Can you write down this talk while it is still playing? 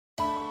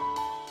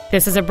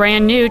This is a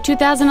brand new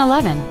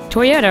 2011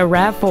 Toyota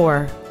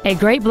RAV4, a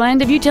great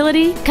blend of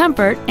utility,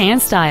 comfort,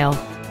 and style.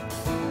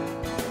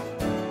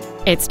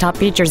 Its top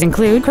features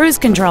include cruise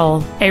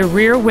control, a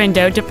rear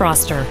window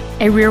defroster,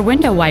 a rear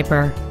window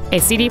wiper, a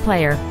CD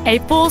player, a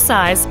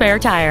full-size spare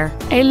tire,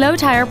 a low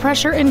tire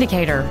pressure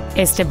indicator,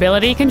 a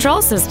stability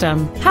control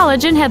system,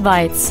 halogen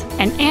headlights,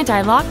 an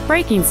anti-lock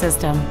braking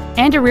system,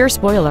 and a rear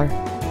spoiler.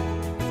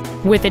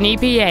 With an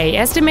EPA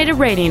estimated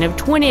rating of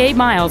 28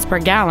 miles per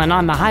gallon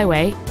on the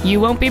highway, you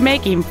won't be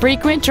making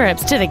frequent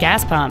trips to the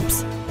gas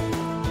pumps.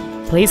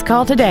 Please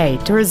call today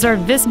to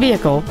reserve this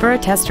vehicle for a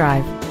test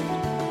drive.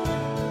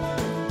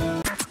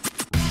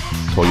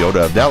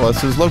 Toyota of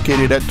Dallas is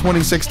located at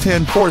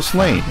 2610 Forest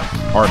Lane.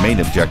 Our main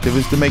objective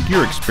is to make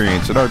your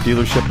experience at our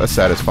dealership a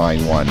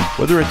satisfying one,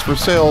 whether it's for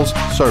sales,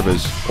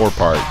 service, or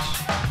parts.